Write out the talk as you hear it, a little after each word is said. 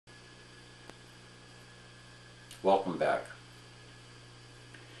Welcome back.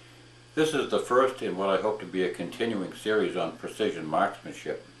 This is the first in what I hope to be a continuing series on precision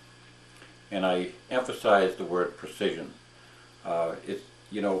marksmanship, and I emphasize the word precision.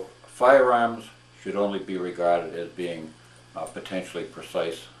 Firearms should only be regarded as being potentially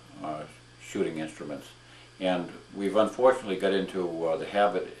precise shooting instruments, and we've unfortunately got into the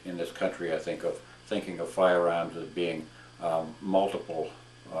habit in this country, I think, of thinking of firearms as being multiple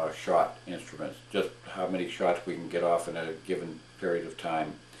shot instruments, just how many shots we can get off in a given period of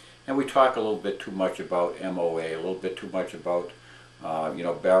time. And we talk a little bit too much about MOA, a little bit too much about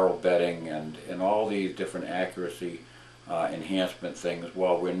barrel bedding and all these different accuracy enhancement things,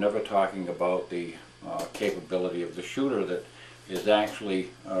 while we're never talking about the capability of the shooter that is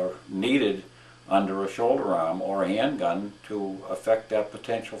actually needed under a shoulder arm or a handgun to affect that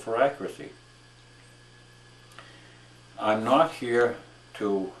potential for accuracy. I'm not here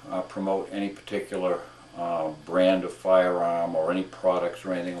to promote any particular brand of firearm or any products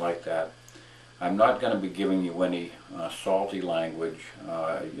or anything like that. I'm not going to be giving you any salty language.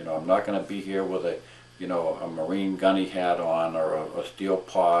 I'm not going to be here with a marine gunny hat on, or a steel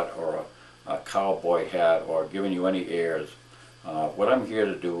pot, or a cowboy hat, or giving you any airs. What I'm here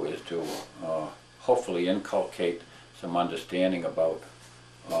to do is to hopefully inculcate some understanding about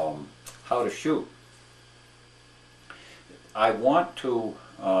how to shoot. I want to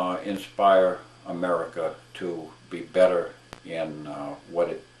inspire America to be better in what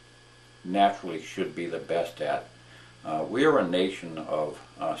it naturally should be the best at. We are a nation of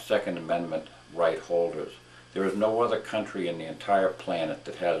Second Amendment right holders. There is no other country in the entire planet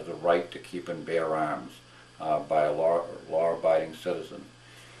that has the right to keep and bear arms by a law-abiding citizen.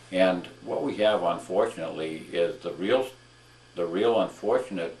 And what we have, unfortunately, is the real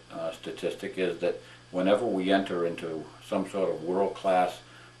unfortunate statistic is that whenever we enter into some sort of world-class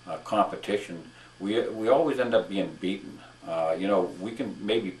competition, we always end up being beaten. We can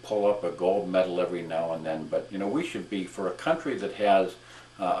maybe pull up a gold medal every now and then, but we should be, for a country that has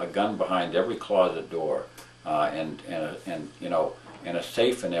a gun behind every closet door and a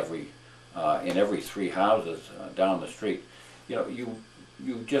safe in every 3 houses down the street. You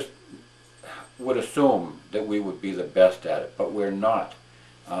just would assume that we would be the best at it, but we're not.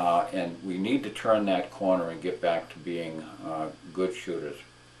 And we need to turn that corner and get back to being good shooters.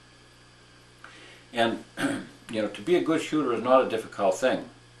 And to be a good shooter is not a difficult thing.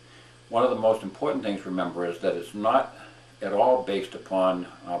 One of the most important things to remember is that it's not at all based upon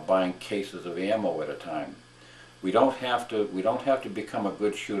buying cases of ammo at a time. We don't have to become a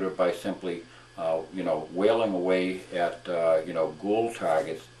good shooter by simply wailing away at ghoul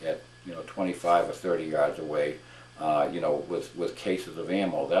targets at 25 or 30 yards away. With cases of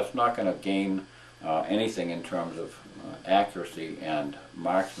ammo. That's not going to gain anything in terms of accuracy and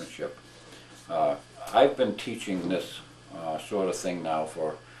marksmanship. I've been teaching this sort of thing now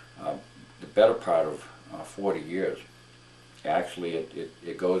for the better part of 40 years. Actually,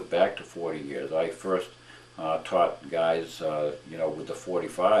 it goes back to 40 years. I first taught guys, with the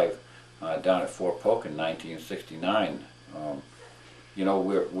 .45 down at Fort Polk in 1969.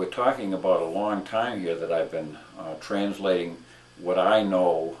 We're talking about a long time here that I've been translating what I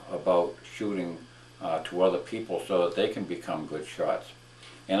know about shooting to other people so that they can become good shots.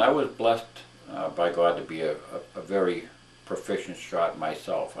 And I was blessed by God to be a very proficient shot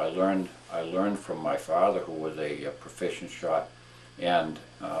myself. I learned from my father, who was a proficient shot, and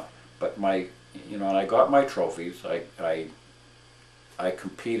and I got my trophies. I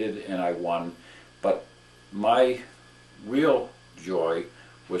competed and I won, but my real joy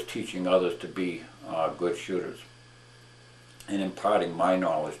was teaching others to be good shooters and imparting my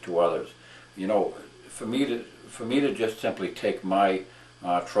knowledge to others. For me to just simply take my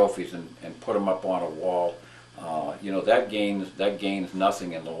trophies and put them up on a wall, that gains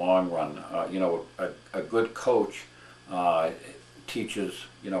nothing in the long run. A good coach teaches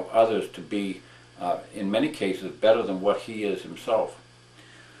others to be, in many cases, better than what he is himself.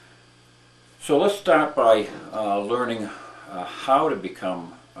 So let's start by learning how to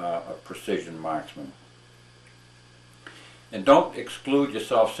become a precision marksman. And don't exclude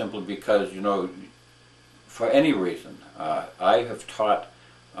yourself simply because, for any reason. I have taught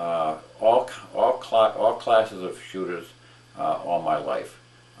all classes of shooters all my life.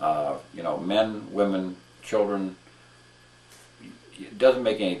 Men, women, children. It doesn't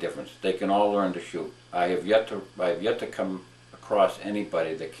make any difference. They can all learn to shoot. I have yet to come across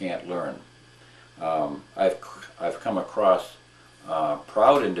anybody that can't learn. I've come across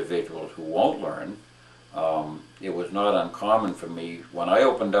proud individuals who won't learn. It was not uncommon for me when I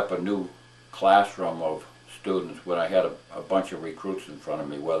opened up a new classroom of students, when I had a bunch of recruits in front of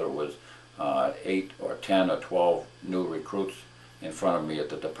me, whether it was 8 or 10 or 12 new recruits in front of me at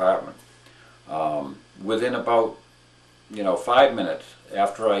the department. Within about 5 minutes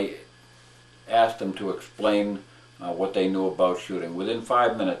after I asked them to explain what they knew about shooting, within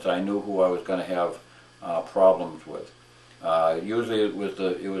 5 minutes I knew who I was going to have problems with. Usually it was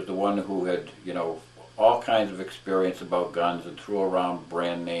the one who had all kinds of experience about guns and threw around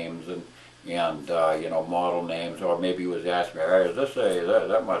brand names and model names, or maybe he was asking me, hey, is this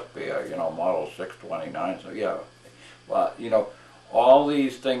that must be a model 629. So yeah, well, all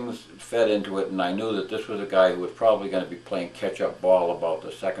these things fed into it, and I knew that this was a guy who was probably going to be playing catch-up ball about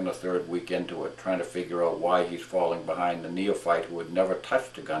the second or third week into it, trying to figure out why he's falling behind the neophyte who had never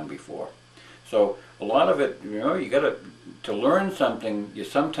touched a gun before. So a lot of it, you got to learn something. You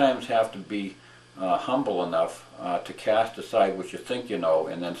sometimes have to be humble enough to cast aside what you think you know,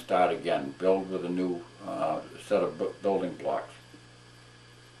 and then start again. Build with a new set of building blocks.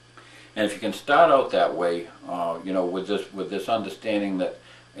 And if you can start out that way, with this understanding that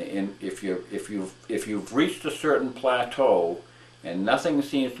if you've reached a certain plateau and nothing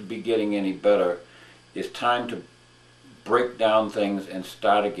seems to be getting any better, it's time to break down things and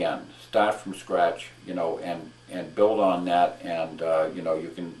start again. Start from scratch, and build on that, and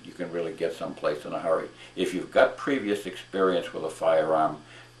you can really get someplace in a hurry. If you've got previous experience with a firearm,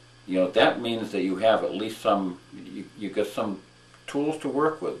 that means that you have at least you got some tools to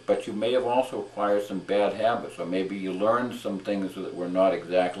work with, but you may have also acquired some bad habits, or maybe you learned some things that were not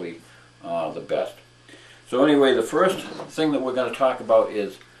exactly the best. So anyway, the first thing that we're going to talk about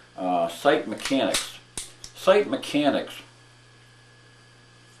is sight mechanics. Sight mechanics,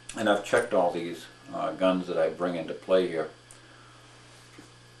 and I've checked all these guns that I bring into play here.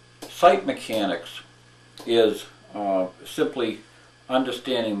 Sight mechanics is simply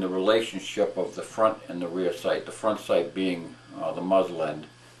understanding the relationship of the front and the rear sight. The front sight being the muzzle end,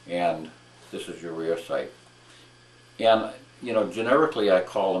 and this is your rear sight. And generically I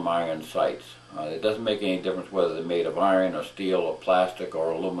call them iron sights. It doesn't make any difference whether they're made of iron or steel or plastic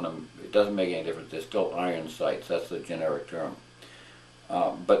or aluminum. It doesn't make any difference. They're still iron sights. That's the generic term.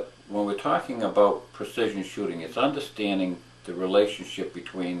 But when we're talking about precision shooting, it's understanding the relationship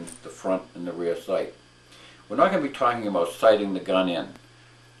between the front and the rear sight. We're not going to be talking about sighting the gun in.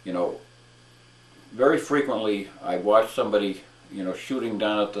 Very frequently I watch somebody, shooting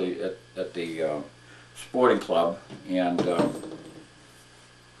down at the sporting club, and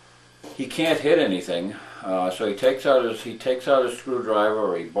he can't hit anything. So he takes out his screwdriver,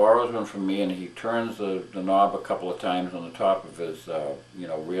 or he borrows one from me, and he turns the knob a couple of times on the top of his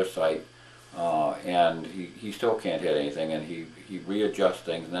rear sight, and he still can't hit anything, and he readjusts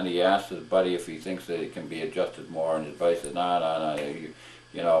things, and then he asks his buddy if he thinks that it can be adjusted more, and his buddy says,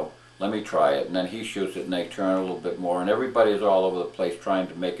 no, let me try it, and then he shoots it, and they turn a little bit more, and everybody is all over the place trying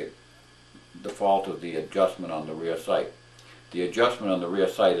to make it the fault of the adjustment on the rear sight. The adjustment on the rear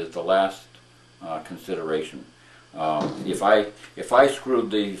sight is the last consideration. If I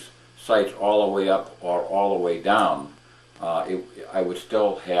screwed these sights all the way up or all the way down, I would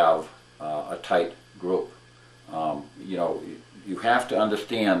still have a tight group. You have to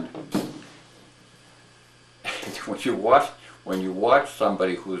understand when you watch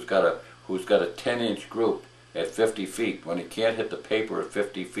somebody who's got a 10-inch group at 50 feet, when he can't hit the paper at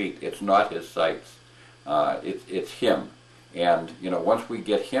 50 feet, it's not his sights. It's him. And once we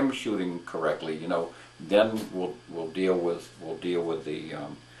get him shooting correctly, then we'll deal with the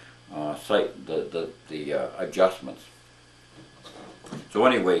sight, the adjustments. So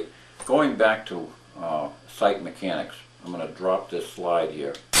anyway, going back to sight mechanics, I'm going to drop this slide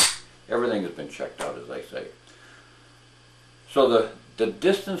here. Everything has been checked out, as I say. So the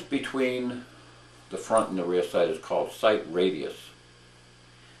distance between the front and the rear sight is called sight radius.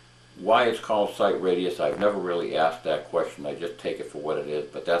 Why it's called sight radius, I've never really asked that question. I just take it for what it is,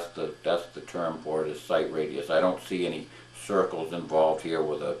 but that's the term for it, is sight radius. I don't see any circles involved here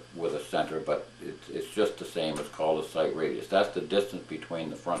with a center, but it's just the same. It's called a sight radius. That's the distance between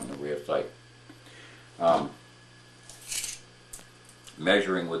the front and the rear sight.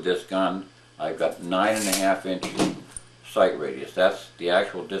 Measuring with this gun, I've got 9.5 inch sight radius. That's the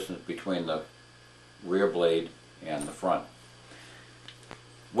actual distance between the rear blade and the front.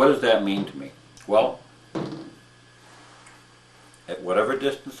 What does that mean to me? Well, at whatever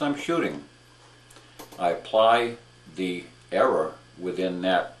distance I'm shooting, I apply the error within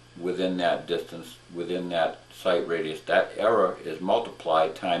that distance, within that sight radius. That error is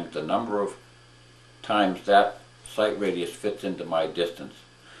multiplied times the number of times that sight radius fits into my distance.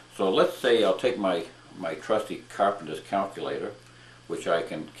 So let's say I'll take my trusty carpenter's calculator, which I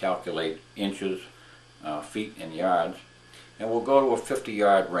can calculate inches, feet, and yards. and we'll go to a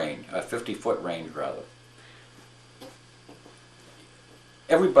 50-yard range, a 50-foot range rather.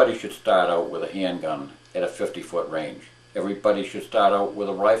 Everybody should start out with a handgun at a 50-foot range. Everybody should start out with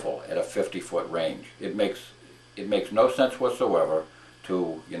a rifle at a 50-foot range. It makes no sense whatsoever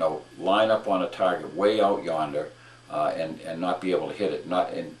to, you know, line up on a target way out yonder and not be able to hit it.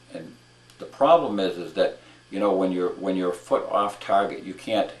 And the problem is that, you know, when you're a foot off target, you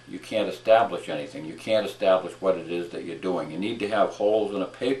can't establish anything. You can't establish what it is that you're doing. You need to have holes in a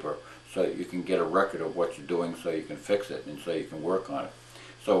paper so that you can get a record of what you're doing, so you can fix it and so you can work on it.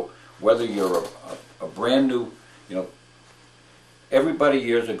 So whether you're a brand new, you know, everybody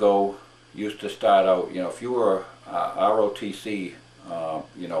years ago used to start out, you know, if you were ROTC,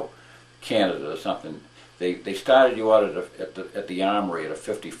 you know, candidate or something, they started you out at the armory at a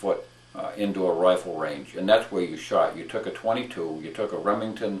 50-foot indoor rifle range, and that's where you shot. You took a 22, you took a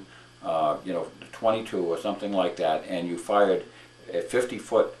Remington, you know, 22 or something like that, and you fired at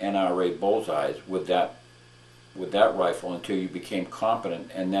 50-foot NRA bullseyes with that rifle until you became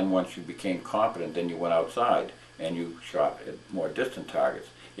competent. And then once you became competent, then you went outside and you shot at more distant targets.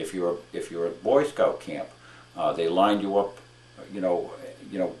 If you're at Boy Scout camp, they lined you up, you know,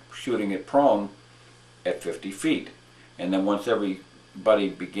 shooting it prone at 50 feet, and then once everybody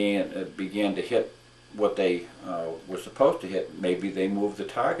began to hit what they were supposed to hit, maybe they moved the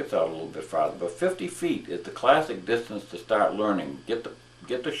targets out a little bit farther. But 50 feet is the classic distance to start learning.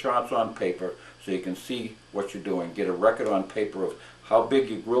 Get the shots on paper so you can see what you're doing. Get a record on paper of how big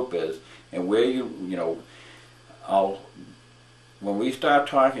your group is and where you know. When we start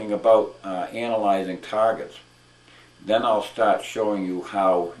talking about analyzing targets, then I'll start showing you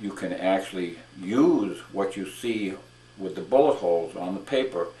how you can actually use what you see with the bullet holes on the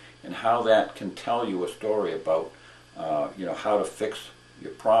paper and how that can tell you a story about you know, how to fix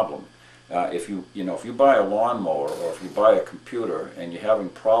your problem. If you buy a lawnmower or if you buy a computer and you're having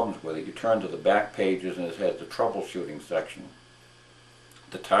problems with it, you turn to the back pages and it has the troubleshooting section.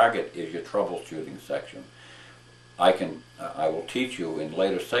 The target is your troubleshooting section. I will teach you in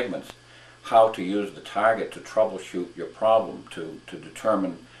later segments how to use the target to troubleshoot your problem, to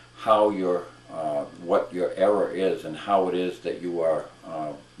determine how what your error is and how it is that you are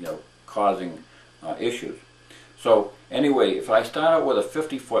you know, causing issues. So anyway, if I start out with a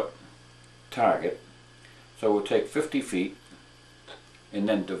 50-foot target, so we'll take 50 feet and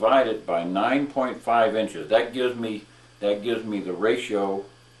then divide it by 9.5 inches. That gives me the ratio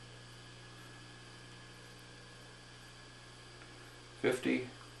 50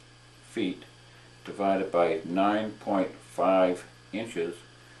 feet divided by 9.5 inches.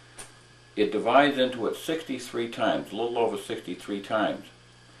 It divides into it 63 times, a little over 63 times.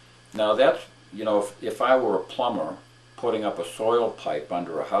 Now that's, you know, if I were a plumber putting up a soil pipe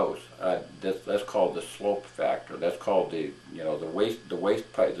under a house, that's called the slope factor. That's called the, you know, the waste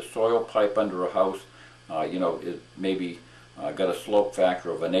pipe, the soil pipe under a house. You know, it maybe got a slope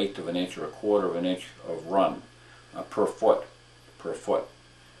factor of 1/8 of an inch or 1/4 of an inch of run per foot.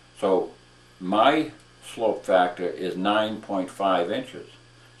 So my slope factor is 9.5 inches.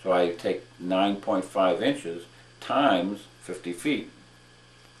 So I take 9.5 inches times 50 feet.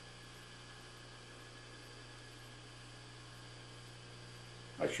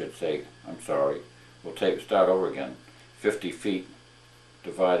 I should say, I'm sorry, we'll start over again. 50 feet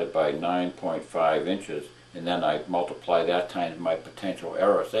divided by 9.5 inches, and then I multiply that times my potential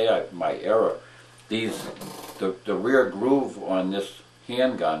error. Say my error, the rear groove on this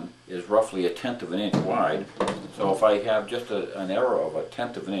handgun is roughly 1/10 of an inch wide. So if I have just an error of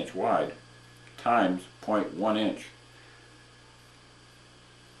 1/10 of an inch wide times 0.1 inch,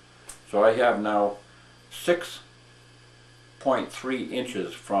 so I have now 6.3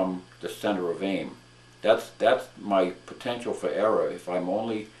 inches from the center of aim. That's my potential for error if I'm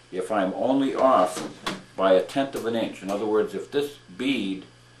only off by 1/10 of an inch. In other words, if this bead,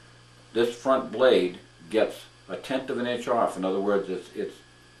 this front blade, gets 1/10 of an inch off, in other words, it's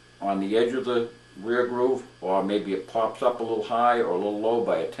on the edge of the rear groove, or maybe it pops up a little high or a little low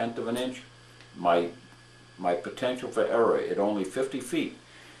by 1/10 of an inch, my potential for error at only 50 feet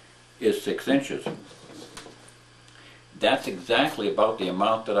is 6 inches. That's exactly about the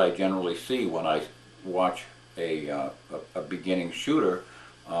amount that I generally see when I watch a beginning shooter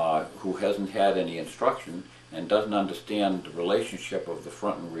who hasn't had any instruction and doesn't understand the relationship of the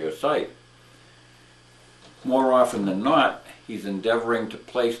front and rear sight. More often than not, he's endeavoring to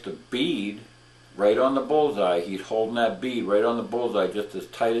place the bead right on the bullseye. He's holding that bead right on the bullseye just as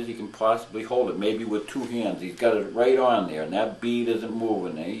tight as he can possibly hold it, maybe with 2 hands. He's got it right on there, and that bead isn't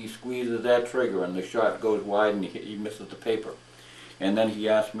moving. And he squeezes that trigger, and the shot goes wide, and he misses the paper. And then he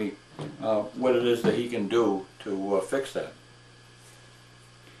asks me what it is that he can do to fix that.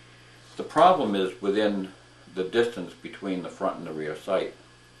 The problem is within the distance between the front and the rear sight.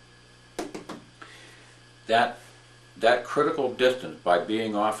 That critical distance, by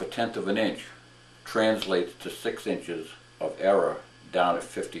being off 1/10 of an inch, translates to 6 inches of error down at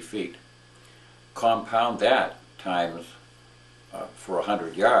 50 feet. Compound that times for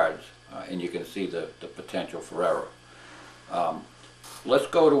 100 yards, and you can see the potential for error. Let's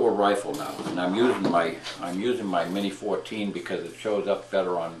go to a rifle now, and I'm using my Mini 14 because it shows up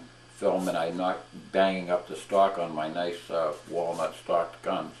better on film, and I'm not banging up the stock on my nice walnut stocked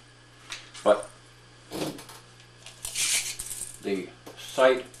guns. But the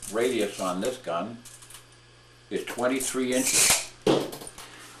sight radius on this gun is 23 inches.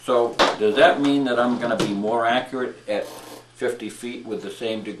 So does that mean that I'm going to be more accurate at 50 feet with the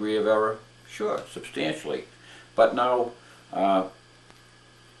same degree of error? Sure, substantially. But now,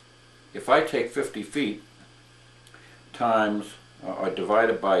 if I take 50 feet times, or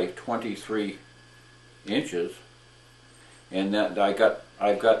divided by 23 inches, and that I've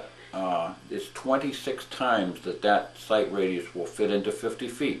got it's 26 times that sight radius will fit into 50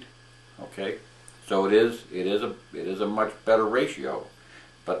 feet. Okay, so it is a much better ratio.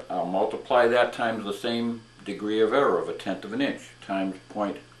 But I'll multiply that times the same degree of error of 1/10 of an inch times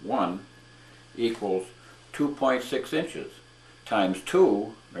 0.1 equals 2.6 inches times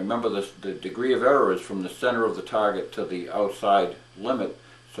 2. Remember, the degree of error is from the center of the target to the outside limit,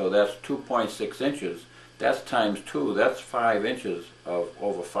 so that's 2.6 inches. That's times 2. That's 5 inches of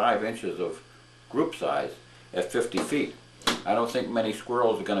over 5 inches of group size at 50 feet. I don't think many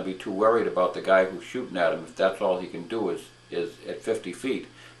squirrels are going to be too worried about the guy who's shooting at him if that's all he can do is at 50 feet.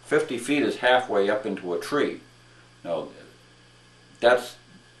 50 feet is halfway up into a tree. Now, that's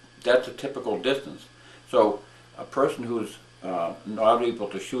a typical distance. So a person who's not able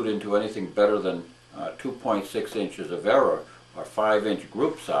to shoot into anything better than 2.6 inches of error or 5-inch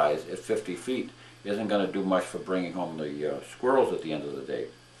group size at 50 feet isn't going to do much for bringing home the squirrels at the end of the day.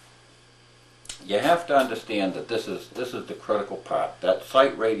 You have to understand that this is the critical part. That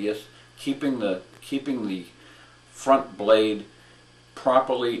sight radius, keeping the front blade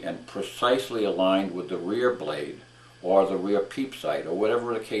properly and precisely aligned with the rear blade or the rear peep sight or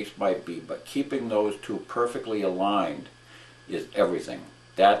whatever the case might be, but keeping those two perfectly aligned is everything.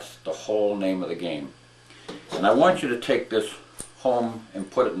 That's the whole name of the game. And I want you to take this home and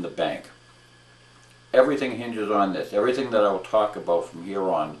put it in the bank. Everything hinges on this. Everything that I will talk about from here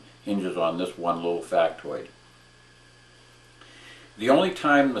on hinges on this one little factoid. The only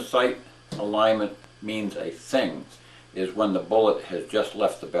time the sight alignment means a thing is when the bullet has just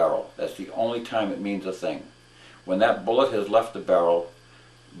left the barrel. That's the only time it means a thing. When that bullet has left the barrel,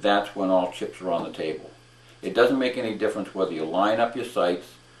 that's when all chips are on the table. It doesn't make any difference whether you line up your sights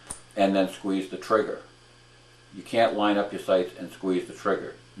and then squeeze the trigger. You can't line up your sights and squeeze the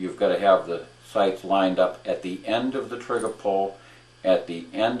trigger. You've got to have the sights lined up at the end of the trigger pull, at the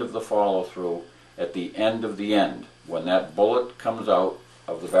end of the follow through, at the end of the end, when that bullet comes out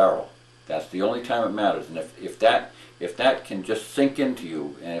of the barrel. That's the only time it matters. And if that can just sink into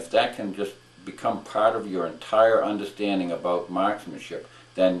you, and if that can just become part of your entire understanding about marksmanship,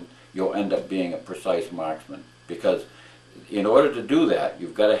 then you'll end up being a precise marksman. Because in order to do that,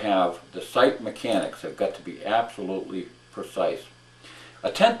 you've got to have the sight mechanics have got to be absolutely precise.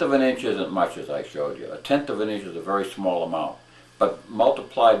 1/10 of an inch isn't much, as I showed you. 1/10 of an inch is a very small amount, but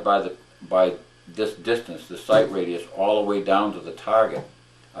multiplied by this distance, the sight radius, all the way down to the target,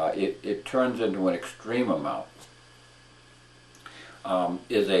 it turns into an extreme amount.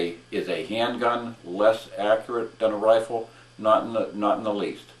 Is a handgun less accurate than a rifle? Not in the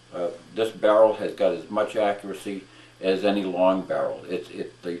least. This barrel has got as much accuracy as any long barrel.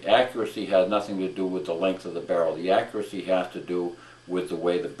 The accuracy has nothing to do with the length of the barrel. The accuracy has to do with the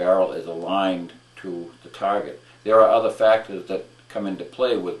way the barrel is aligned to the target. There are other factors that come into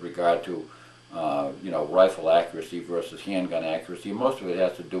play with regard to rifle accuracy versus handgun accuracy. Most of it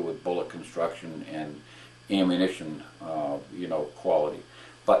has to do with bullet construction and ammunition quality.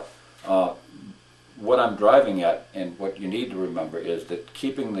 But what I'm driving at, and what you need to remember, is that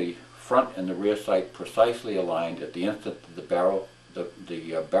keeping the front and the rear sight precisely aligned at the instant that the barrel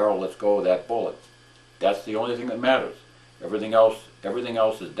lets go of that bullet. That's the only thing that matters. Everything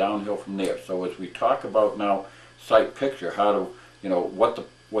else is downhill from there. So as we talk about now sight picture, how to,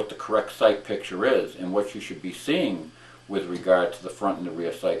 what the correct sight picture is and what you should be seeing with regard to the front and the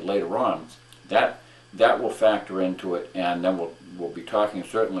rear sight later on, that will factor into it, and then we'll be talking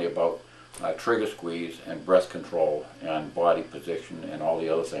certainly about trigger squeeze and breath control and body position and all the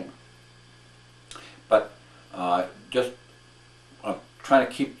other things. But just trying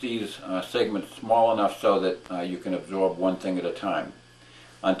to keep these segments small enough so that you can absorb one thing at a time.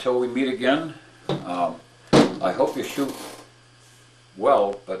 Until we meet again, I hope you shoot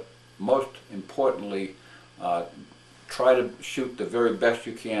well, but most importantly, try to shoot the very best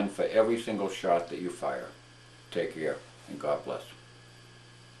you can for every single shot that you fire. Take care, and God bless.